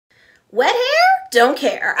Wet hair? Don't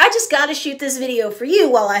care. I just gotta shoot this video for you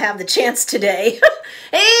while I have the chance today.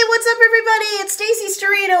 Hey, what's up everybody? It's Stacey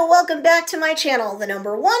Storino. Welcome back to my channel, the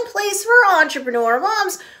 #1 place for entrepreneur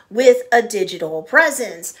moms with a digital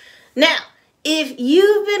presence. Now, if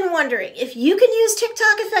you've been wondering if you can use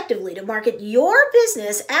TikTok effectively to market your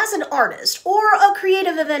business as an artist or a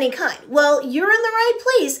creative of any kind, well, you're in the right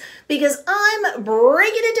place because I'm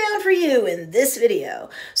breaking it down for you in this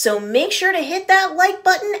video. So make sure to hit that like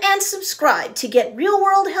button and subscribe to get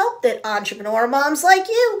real-world help that entrepreneur moms like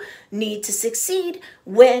you need to succeed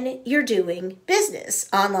when you're doing business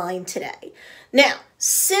online today. Now,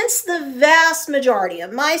 since the vast majority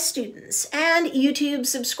of my students and YouTube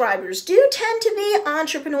subscribers do tend to be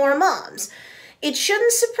entrepreneur moms, it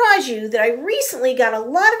shouldn't surprise you that I recently got a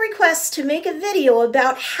lot of requests to make a video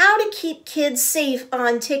about how to keep kids safe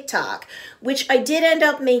on TikTok, which I did end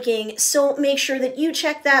up making, so make sure that you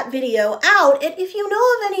check that video out. And if you know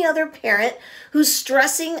of any other parent who's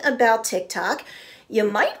stressing about TikTok, you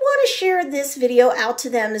might want to share this video out to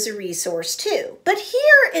them as a resource too. But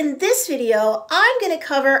here in this video, I'm going to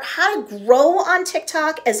cover how to grow on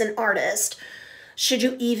TikTok as an artist. Should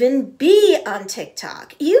you even be on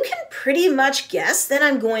TikTok? You can pretty much guess that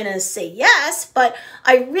I'm going to say yes, but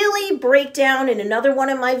I really break down in another one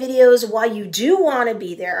of my videos why you do want to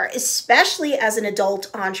be there, especially as an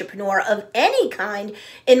adult entrepreneur of any kind,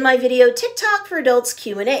 in my video TikTok for Adults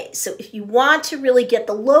Q&A. So if you want to really get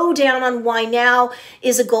the lowdown on why now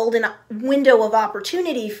is a golden window of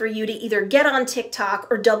opportunity for you to either get on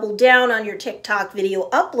TikTok or double down on your TikTok video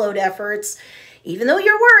upload efforts, even though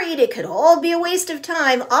you're worried it could all be a waste of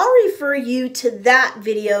time, I'll refer you to that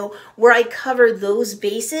video where I cover those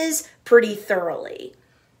bases pretty thoroughly.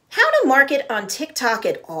 How to market on TikTok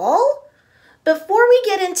at all? Before we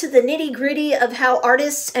get into the nitty-gritty of how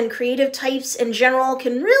artists and creative types in general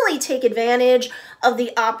can really take advantage of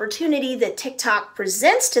the opportunity that TikTok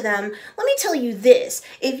presents to them, let me tell you this.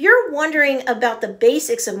 If you're wondering about the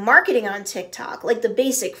basics of marketing on TikTok, like the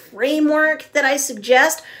basic framework that I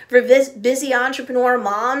suggest for busy entrepreneur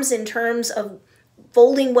moms in terms of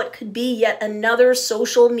folding what could be yet another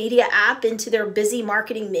social media app into their busy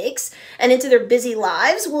marketing mix and into their busy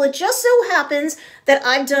lives, well, it just so happens that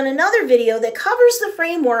I've done another video that covers the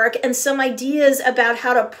framework and some ideas about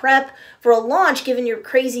how to prep for a launch given your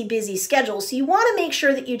crazy busy schedule. So you want to make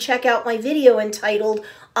sure that you check out my video entitled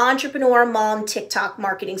Entrepreneur Mom TikTok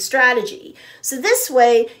Marketing Strategy. So this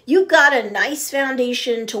way, you've got a nice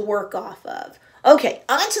foundation to work off of. Okay,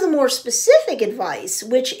 on to the more specific advice,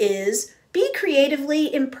 which is be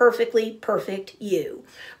creatively, imperfectly perfect you.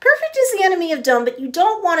 Perfect is the enemy of dumb, but you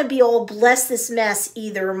don't want to be all bless this mess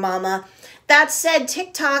either, mama. That said,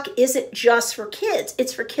 TikTok isn't just for kids.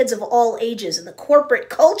 It's for kids of all ages, and the corporate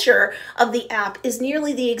culture of the app is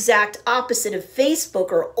nearly the exact opposite of Facebook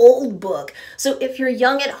or old book. So if you're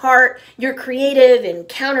young at heart, you're creative and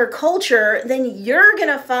counterculture, then you're going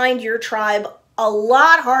to find your tribe a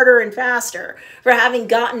lot harder and faster for having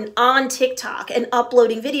gotten on TikTok and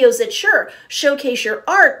uploading videos that sure showcase your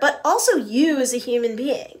art, but also you as a human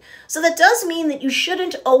being. So that does mean that you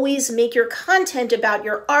shouldn't always make your content about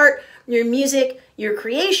your art, your music, your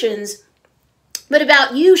creations, but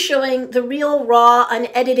about you showing the real, raw,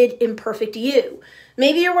 unedited, imperfect you.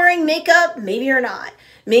 Maybe you're wearing makeup, maybe you're not.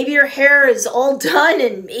 Maybe your hair is all done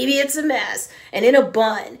and maybe it's a mess and in a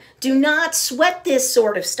bun. Do not sweat this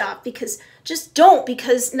sort of stuff because just don't,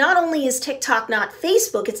 because not only is TikTok not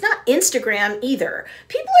Facebook, it's not Instagram either.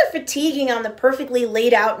 People are fatiguing on the perfectly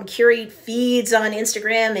laid out and curated feeds on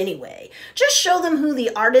Instagram anyway. Just show them who the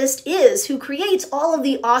artist is, who creates all of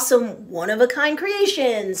the awesome one-of-a-kind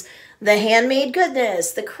creations, the handmade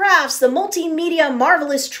goodness, the crafts, the multimedia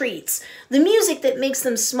marvelous treats, the music that makes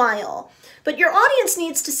them smile. But your audience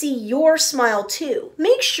needs to see your smile too.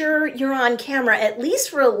 Make sure you're on camera at least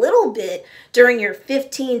for a little bit during your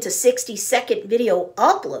 15 to 60 second video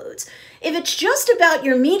uploads. If it's just about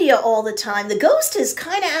your media all the time, the ghost is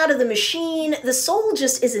kind of out of the machine, the soul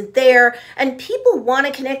just isn't there, and people want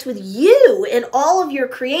to connect with you in all of your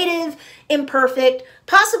creative, imperfect,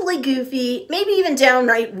 possibly goofy, maybe even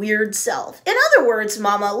downright weird self. In other words,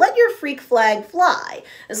 mama, let your freak flag fly.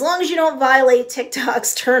 As long as you don't violate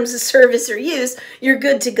TikTok's terms of service or use, you're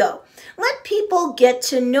good to go. Let people get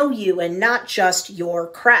to know you and not just your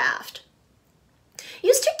craft.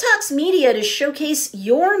 Use TikTok's media to showcase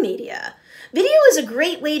your media. Video is a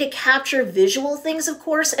great way to capture visual things, of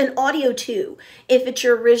course, and audio too, if it's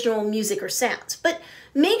your original music or sounds. But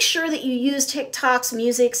make sure that you use TikTok's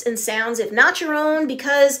musics and sounds, if not your own,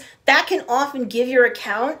 because that can often give your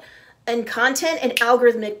account and content an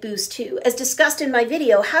algorithmic boost too, as discussed in my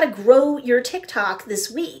video, How to Grow Your TikTok this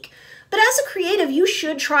week. But as a creative, you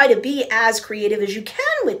should try to be as creative as you can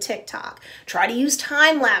with TikTok. Try to use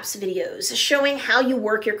time-lapse videos showing how you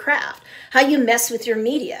work your craft, how you mess with your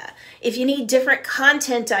media. If you need different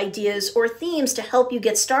content ideas or themes to help you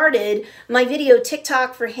get started, my video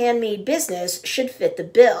TikTok for Handmade Business should fit the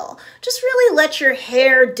bill. Just really let your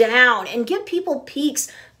hair down and give people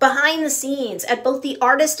peeks behind the scenes at both the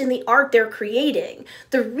artist and the art they're creating.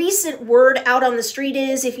 The recent word out on the street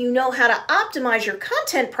is if you know how to optimize your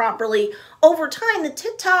content properly, over time the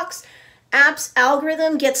TikTok's app's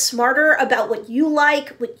algorithm gets smarter about what you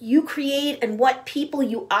like, what you create, and what people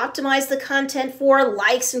you optimize the content for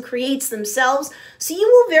likes and creates themselves. So you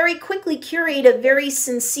will very quickly curate a very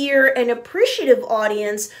sincere and appreciative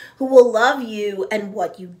audience who will love you and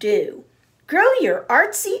what you do. Grow your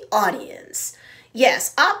artsy audience.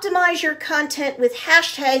 Yes, optimize your content with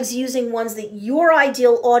hashtags using ones that your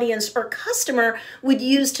ideal audience or customer would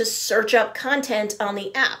use to search up content on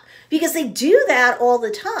the app, because they do that all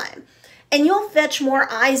the time. And you'll fetch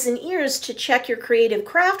more eyes and ears to check your creative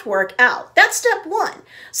craft work out. That's step one.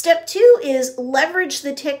 Step two is leverage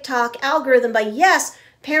the TikTok algorithm by, yes,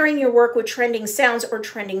 pairing your work with trending sounds or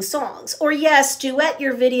trending songs. Or yes, duet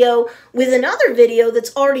your video with another video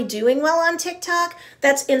that's already doing well on TikTok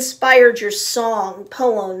that's inspired your song,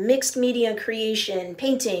 poem, mixed media creation,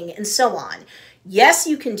 painting, and so on. Yes,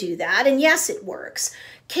 you can do that, and yes, it works.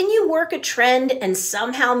 Can you work a trend and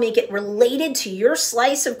somehow make it related to your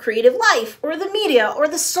slice of creative life, or the media, or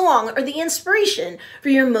the song, or the inspiration for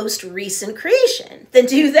your most recent creation? Then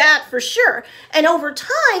do that for sure. And over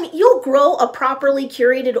time, you'll grow a properly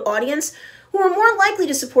curated audience who are more likely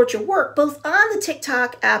to support your work, both on the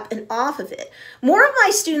TikTok app and off of it. More of my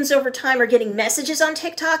students over time are getting messages on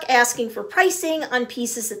TikTok asking for pricing on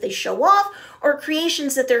pieces that they show off, or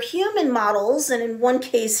creations that their human models, and in one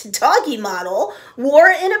case, a doggy model, wore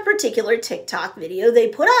in a particular TikTok video they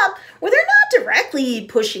put up, where they're not directly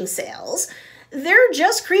pushing sales. They're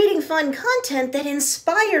just creating fun content that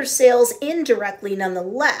inspires sales indirectly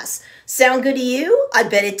nonetheless. Sound good to you? I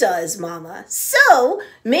bet it does, mama. So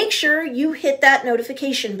make sure you hit that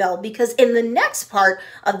notification bell, because in the next part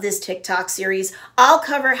of this TikTok series, I'll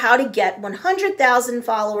cover how to get 100,000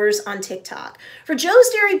 followers on TikTok. For Joe's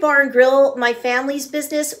Dairy Bar and Grill, my family's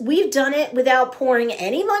business, we've done it without pouring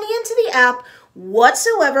any money into the app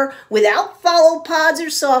whatsoever, without follow pods or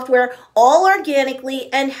software, all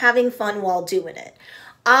organically and having fun while doing it.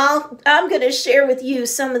 I'm going to share with you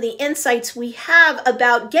some of the insights we have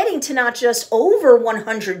about getting to not just over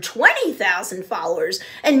 120,000 followers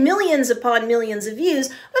and millions upon millions of views,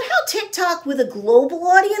 but how TikTok with a global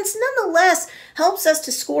audience nonetheless helps us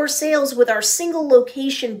to score sales with our single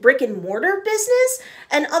location brick and mortar business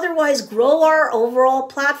and otherwise grow our overall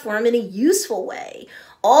platform in a useful way.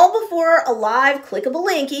 All before a live clickable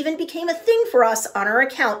link even became a thing for us on our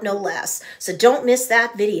account, no less. So don't miss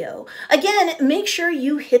that video. Again, make sure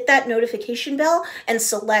you hit that notification bell and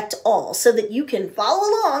select all so that you can follow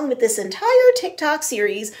along with this entire TikTok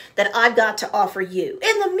series that I've got to offer you.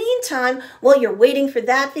 In the meantime, while you're waiting for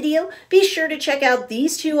that video, be sure to check out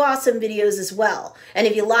these two awesome videos as well. And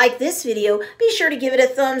if you like this video, be sure to give it a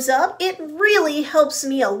thumbs up. It really helps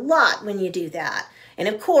me a lot when you do that. And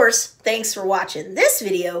of course, thanks for watching this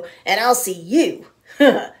video, and I'll see you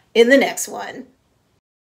in the next one.